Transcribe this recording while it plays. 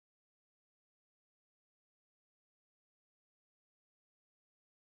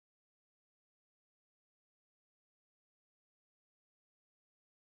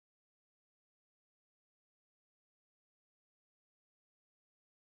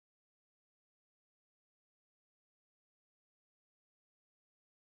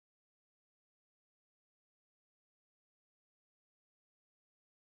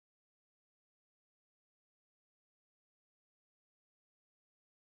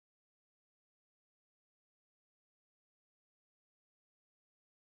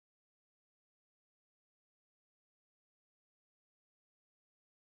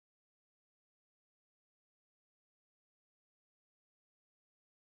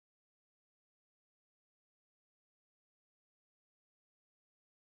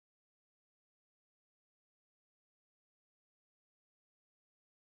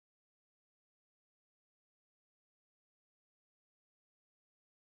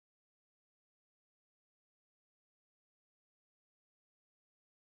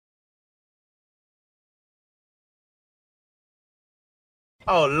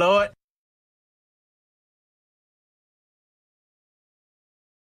Oh Lord.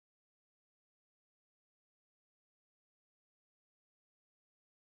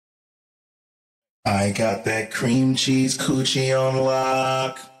 I got that cream cheese coochie on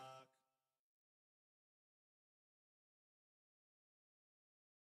lock.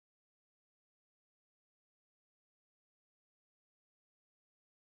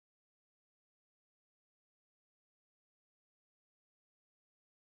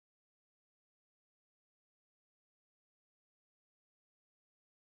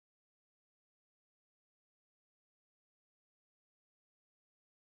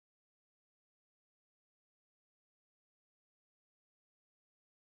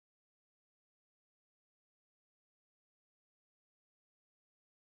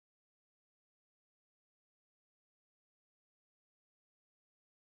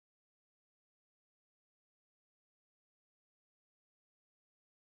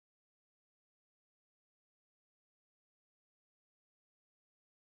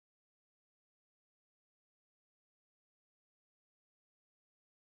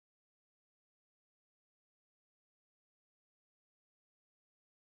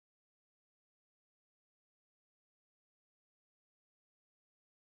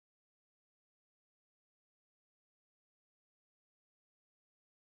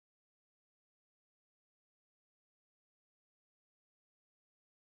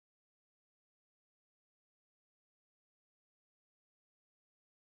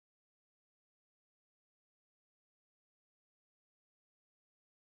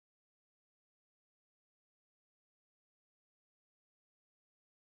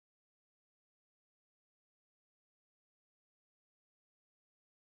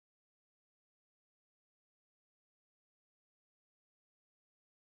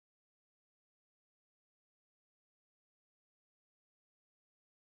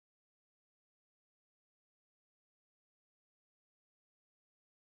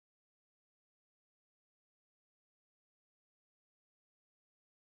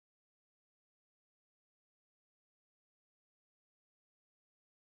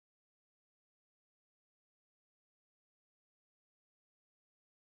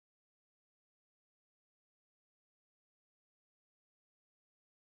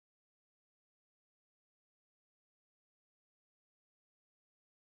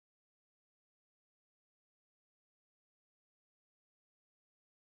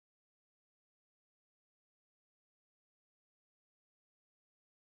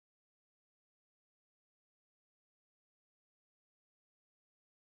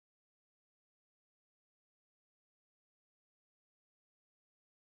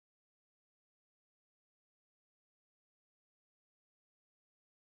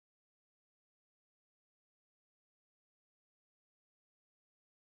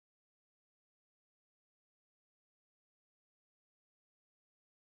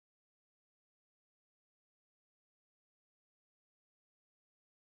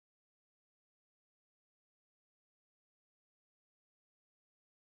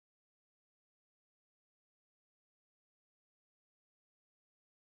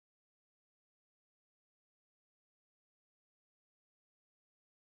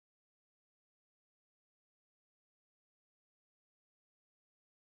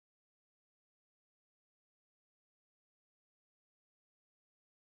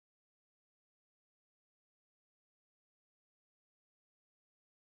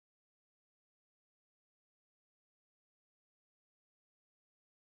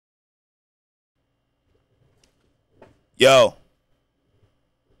 Yo,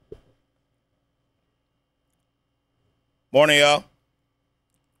 morning, y'all.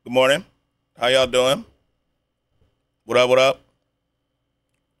 Good morning. How y'all doing? What up? What up?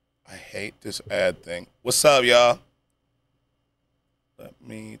 I hate this ad thing. What's up, y'all? Let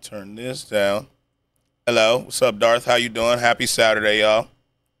me turn this down. Hello. What's up, Darth? How you doing? Happy Saturday, y'all.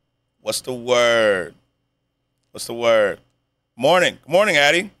 What's the word? What's the word? Morning. Good morning,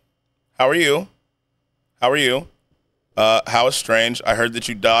 Addy. How are you? How are you? How is strange? I heard that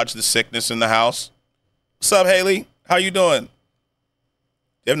you dodged the sickness in the house. What's up, Haley? How you doing? Do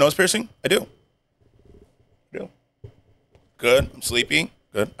you have nose piercing? I do. I do. Good. I'm sleepy.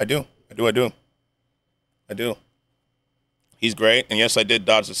 Good. I do. I do. I do. I do. He's great. And yes, I did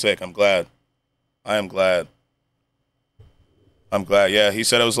dodge the sick. I'm glad. I am glad. I'm glad. Yeah, he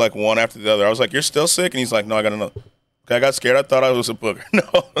said it was like one after the other. I was like, "You're still sick?" And he's like, "No, I got another." Okay, I got scared. I thought I was a booger.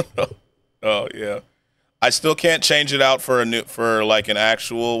 No, no. Oh yeah. I still can't change it out for a new for like an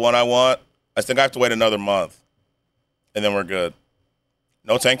actual one I want. I think I have to wait another month, and then we're good.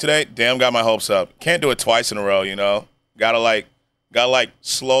 No tank today. Damn, got my hopes up. Can't do it twice in a row. Gotta like Gotta like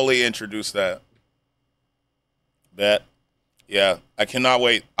slowly introduce that. Bet. Yeah, I cannot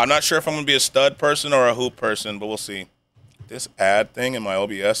wait. I'm not sure if I'm gonna be a stud person or a hoop person, but we'll see. This ad thing in my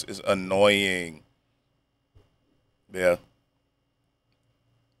OBS is annoying. Yeah.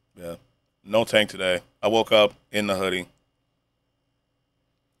 Yeah. No tank today. I woke up in the hoodie.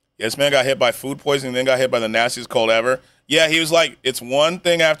 Yeah, this man got hit by food poisoning, then got hit by the nastiest cold ever. Yeah, he was like, it's one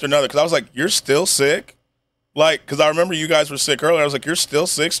thing after another. Because I was like, you're still sick? Like, because I remember you guys were sick earlier. I was like, you're still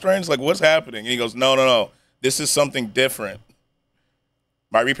sick, Strange? Like, what's happening? And he goes, no. This is something different.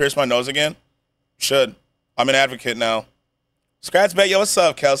 Might re-pierce my nose again? Should. I'm an advocate now. Scratch Bet, yo, what's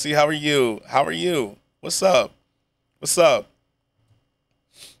up, Kelsey? How are you? What's up?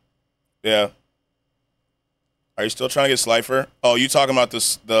 Yeah. Are you still trying to get Slifer? Oh, you talking about the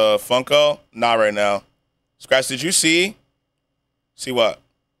Funko? Not right now. Scratch, did you see? See what?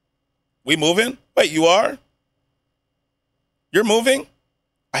 We moving? Wait, you are? You're moving?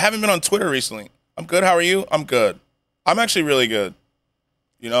 I haven't been on Twitter recently. I'm good. How are you? I'm good. I'm actually really good.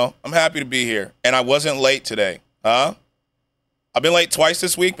 You know, I'm happy to be here. And I wasn't late today. Huh? I've been late twice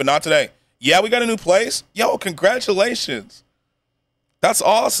this week, but not today. Yeah, we got a new place. Yo, congratulations. That's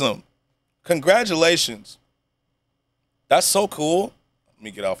awesome. Congratulations. That's so cool. Let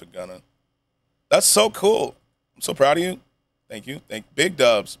me get off of Gunna. That's so cool. I'm so proud of you. Thank you. Big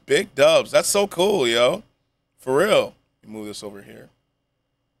dubs. That's so cool, yo. For real. Let me move this over here.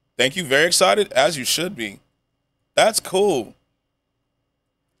 Thank you. Very excited, as you should be. That's cool.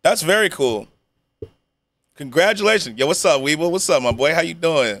 That's very cool. Congratulations. Yo, what's up, Weeble? What's up, my boy? How you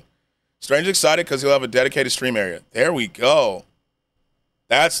doing? Strange excited because he'll have a dedicated stream area. There we go.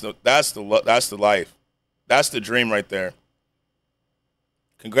 That's the life. That's the dream right there.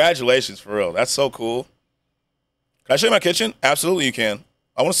 Congratulations, for real. That's so cool. Can I show you my kitchen? Absolutely, you can.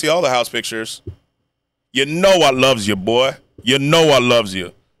 I want to see all the house pictures. You know I loves you, boy. You know I loves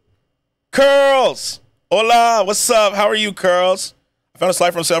you. Curls. Hola. What's up? How are you, Curls? I found a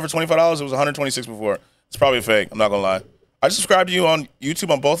Slifer on sale for $25. It was $126 before. It's probably a fake. I'm not going to lie. I just subscribed to you on YouTube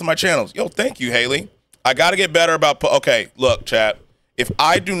on both of my channels. Yo, thank you, Haley. I got to get better about... Okay, look, chat. If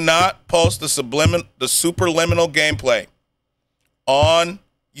I do not post the superliminal gameplay on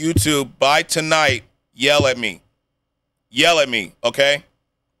YouTube by tonight, yell at me. Yell at me, okay?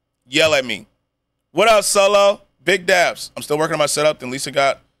 Yell at me. What up, Solo? Big dabs. I'm still working on my setup. Then Lisa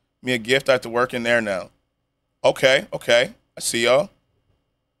got me a gift. I have to work in there now. Okay. I see y'all.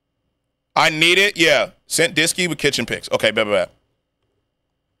 I need it. Yeah. Sent Disky with kitchen pics. Okay, bet.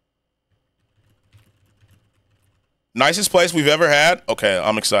 Nicest place we've ever had? Okay,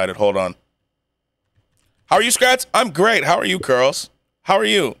 I'm excited. Hold on. How are you, Scratch? I'm great. How are you, Curls? How are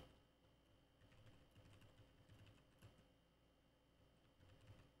you?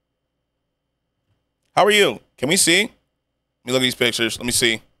 How are you? Can we see? Let me look at these pictures. Let me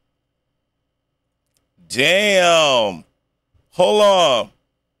see. Damn. Hold on.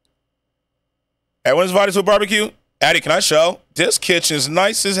 Everyone's invited to a barbecue? Addy, can I show? This kitchen's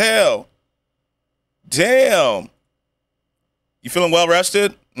nice as hell. Damn. You feeling well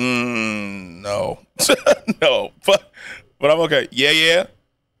rested? No. No. But I'm okay. Yeah.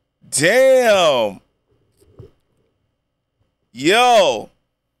 Damn. Yo.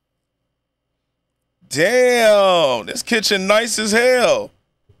 Damn. This kitchen nice as hell.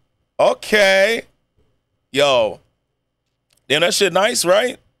 Okay. Yo. Damn, that shit nice,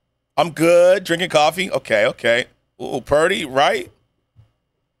 right? I'm good. Drinking coffee. Okay. Ooh, Purdy, right?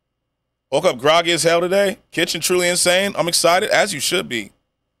 Woke up groggy as hell today. Kitchen truly insane. I'm excited, as you should be.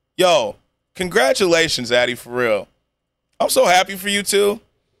 Yo, congratulations, Addy, for real. I'm so happy for you, too.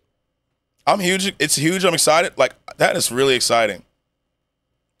 I'm huge. It's huge. I'm excited. Like, that is really exciting.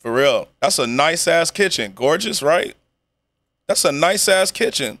 For real. That's a nice-ass kitchen. Gorgeous, right? That's a nice-ass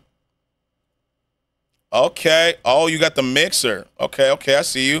kitchen. Okay. Oh, you got the mixer. Okay. I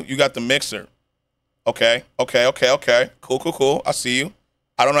see you. You got the mixer. Okay. Cool. I see you.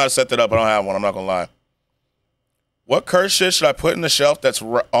 I don't know how to set that up. I don't have one. I'm not going to lie. What curse shit should I put in the shelf that's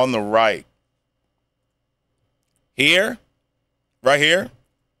on the right? Here? Right here?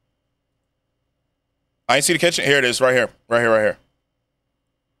 I ain't see the kitchen. Here it is. Right here.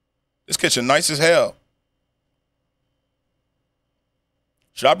 This kitchen nice as hell.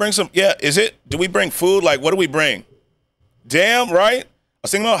 Should I bring some? Yeah, is it? Do we bring food? Like, what do we bring? Damn, right? I was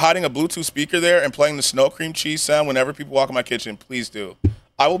thinking about hiding a Bluetooth speaker there and playing the snow cream cheese sound whenever people walk in my kitchen. Please do.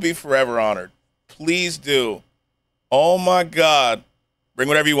 I will be forever honored. Please do. Oh, my God. Bring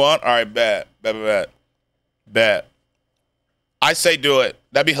whatever you want? All right, bet. I say do it.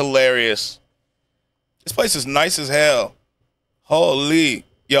 That'd be hilarious. This place is nice as hell. Holy.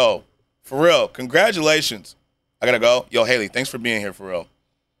 Yo, for real, congratulations. I gotta go. Yo, Haley, thanks for being here for real.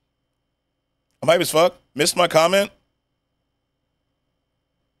 I'm hype as fuck. Missed my comment.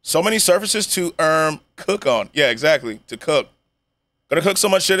 So many surfaces to cook on. Yeah, exactly. To cook. Gonna cook so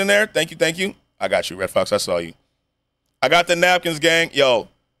much shit in there. Thank you, thank you. I got you, Red Fox. I saw you. I got the napkins, gang. Yo.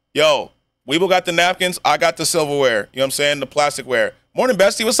 Weeble got the napkins. I got the silverware. You know what I'm saying? The plasticware. Morning,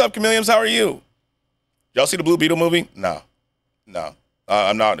 Bestie. What's up, Chameleons? How are you? Y'all see the Blue Beetle movie? No.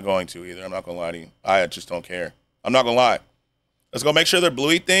 I'm not going to either. I'm not gonna lie to you. I just don't care. I'm not gonna lie. Let's go make sure they're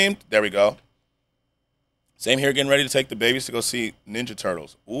Bluey themed. There we go. Same here, getting ready to take the babies to go see Ninja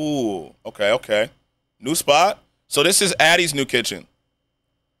Turtles. Ooh, okay. New spot. So this is Addie's new kitchen.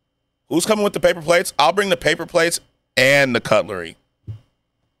 Who's coming with the paper plates? I'll bring the paper plates and the cutlery.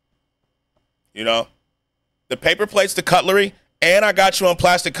 You know? The paper plates, the cutlery, and I got you on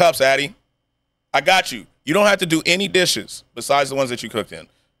plastic cups, Addie. I got you. You don't have to do any dishes besides the ones that you cooked in.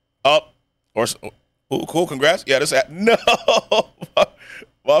 Ooh, cool, congrats. Yeah, no,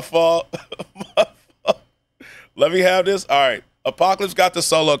 my fault. Let me have this. All right. Apocalypse got the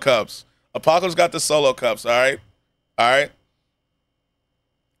solo cups. All right.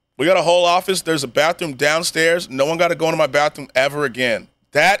 We got a whole office. There's a bathroom downstairs. No one got to go into my bathroom ever again.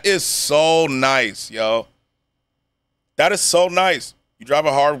 That is so nice, yo. That is so nice. You drive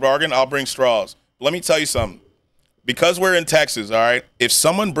a hard bargain, I'll bring straws. Let me tell you something. Because we're in Texas, all right, if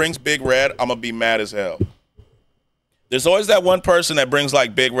someone brings Big Red, I'm going to be mad as hell. There's always that one person that brings,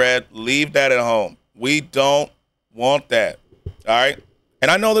 like, Big Red. Leave that at home. We don't want that, all right?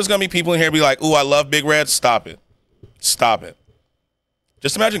 And I know there's going to be people in here be like, ooh, I love Big Red. Stop it.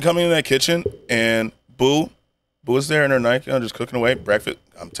 Just imagine coming in that kitchen and Boo is there in her nightgown just cooking away breakfast.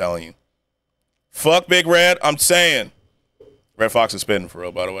 I'm telling you. Fuck Big Red. I'm saying. Red Fox is spitting for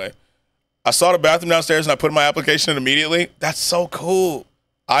real, by the way. I saw the bathroom downstairs and I put my application in immediately. That's so cool.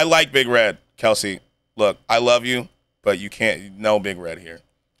 I like Big Red. Kelsey, look, I love you, but you can't, no Big Red here.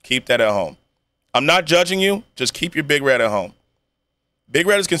 Keep that at home. I'm not judging you. Just keep your Big Red at home. Big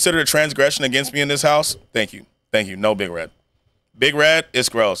Red is considered a transgression against me in this house. Thank you. No Big Red. Big Red, it's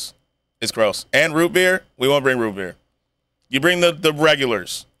gross. And root beer, we won't bring root beer. You bring the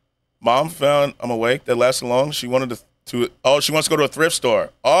regulars. Mom found I'm awake that lasted long. She wanted she wants to go to a thrift store.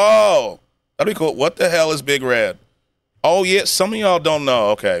 Oh, that'd be cool. What the hell is Big Red? Oh, yeah, some of y'all don't know.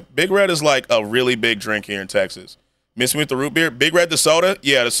 Okay, Big Red is like a really big drink here in Texas. Miss me with the root beer? Big Red, the soda?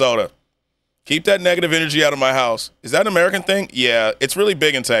 Yeah, the soda. Keep that negative energy out of my house. Is that an American thing? Yeah, it's really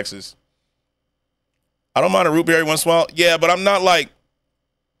big in Texas. I don't mind a root beer every once in a while. Yeah, but I'm not like,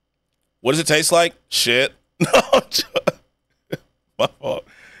 what does it taste like? Shit. No, my fault.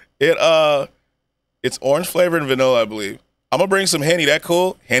 It's orange flavored and vanilla, I believe. I'm going to bring some Henny. That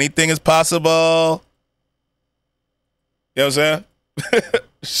cool? Anything is possible. You know what I'm saying?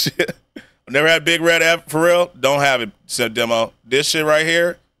 Shit. I've never had Big Red app for real. Don't have it, said Demo. This shit right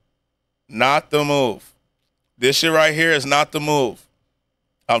here, not the move. This shit right here is not the move.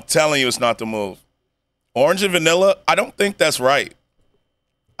 I'm telling you it's not the move. Orange and vanilla, I don't think that's right.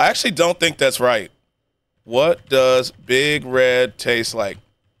 I actually don't think that's right. What does Big Red taste like?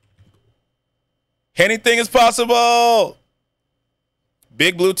 Anything is possible.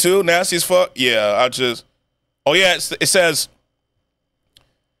 Big Blue 2, nasty as fuck. Yeah, oh yeah, it says,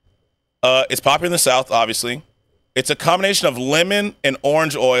 it's popular in the South, obviously. It's a combination of lemon and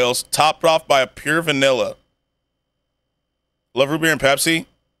orange oils, topped off by a pure vanilla. Love root beer and Pepsi.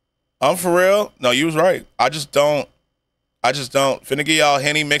 I'm for real. No, you was right. I just don't. Finna get y'all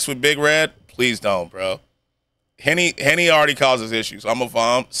Henny mixed with Big Red. Please don't, bro. Henny already causes issues. I'm a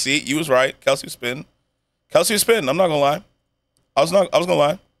vom. See, you was right. Kelsey was spitting. I'm not gonna lie. I was gonna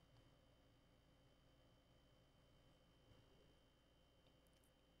lie.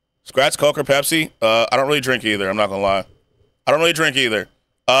 Scratch, Coke, or Pepsi? I don't really drink either. I'm not gonna lie. I don't really drink either.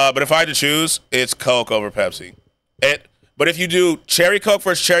 But if I had to choose, it's Coke over Pepsi. But if you do cherry Coke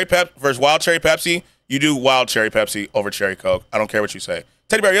versus wild cherry Pepsi, you do wild cherry Pepsi over cherry Coke. I don't care what you say.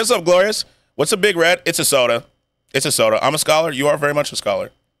 Teddy Bear, what's up, Glorious? What's a Big Red? It's a soda. I'm a scholar. You are very much a scholar.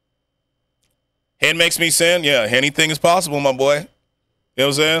 Hen makes me sin. Yeah, anything is possible, my boy. You know what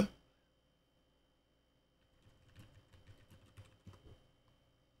I'm saying?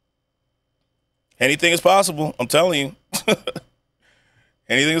 Anything is possible. I'm telling you.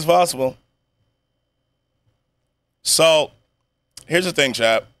 Anything is possible. So, here's the thing,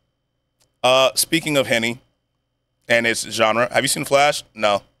 chap. Speaking of Henny and its genre, have you seen Flash?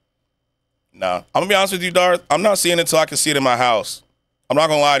 No. I'm going to be honest with you, Darth. I'm not seeing it until I can see it in my house. I'm not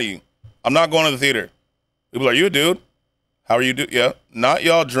going to lie to you. I'm not going to the theater. People are, you a dude? How are you, dude? Yeah. Not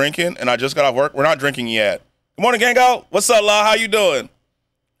y'all drinking, and I just got off work. We're not drinking yet. Good morning, Gango. What's up, La? How you doing?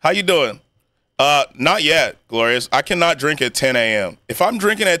 Not yet, Glorious. I cannot drink at 10 a.m. If I'm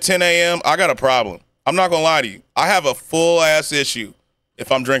drinking at 10 a.m., I got a problem. I'm not gonna lie to you. I have a full ass issue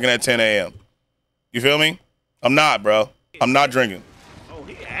if I'm drinking at 10 a.m. You feel me? I'm not, bro. I'm not drinking. Oh,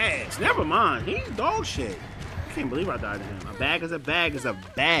 he ass. Never mind. He's dog shit. I can't believe I died to him. A bag is a bag is a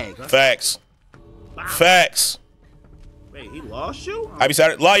bag. Facts. Facts. Wait, he lost you? Happy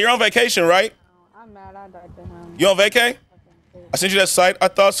Saturday. Law, you're on vacation, right? I'm mad I died to him. You on vacay? I sent you that site, I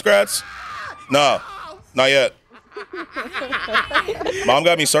thought, Scratch. No, not yet. Mom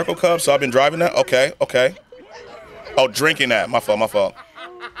got me Circle Cup, so I've been driving that. Okay, okay. Oh, drinking that. My fault, my fault.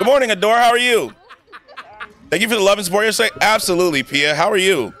 Good morning, Adore. How are you? Thank you for the love and support yesterday. Absolutely, Pia. How are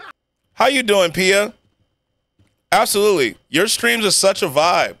you? How you doing, Pia? Absolutely. Your streams are such a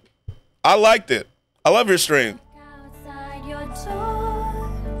vibe. I liked it. I love your stream.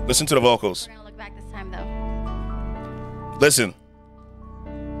 Listen to the vocals. We're gonna look back this time, though. Listen.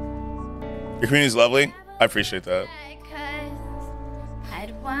 Your community is lovely. I appreciate that.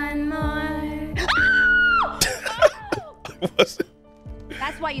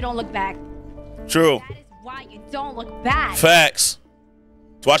 That's why you don't look back. True. That is why you don't look back. Facts.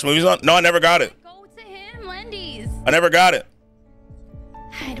 To watch movies on? No, I never got it. Go to him, Lindy's. I never got it.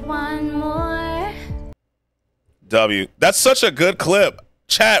 Had one more. W. That's such a good clip.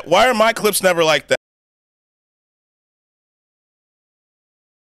 Chat, why are my clips never like that?